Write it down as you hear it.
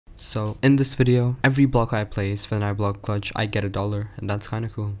So in this video, every block I place when I block clutch, I get $1, and that's kind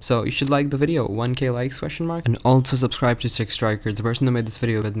of cool. So you should like the video, 1k likes question mark, and also subscribe to Six Striker, the person who made this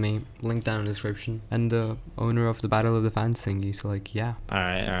video with me, link down in the description, and the owner of the Battle of the Fans thingy. So like, yeah.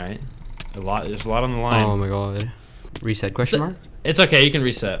 Alright. There's a lot on the line. Oh my god. Reset question mark? It's okay, you can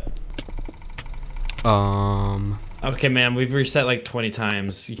reset. Okay, man, we've reset like 20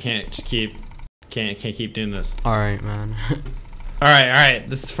 times. You can't just keep doing this. Alright, man. Alright.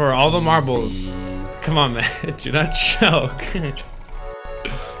 This is for all the marbles. Come on, man. Do not choke.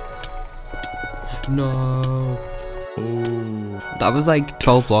 No. Ooh. That was like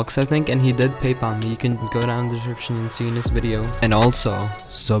 12 blocks, I think, and he did PayPal me. You can go down in the description and see in this video. And also,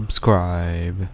 subscribe.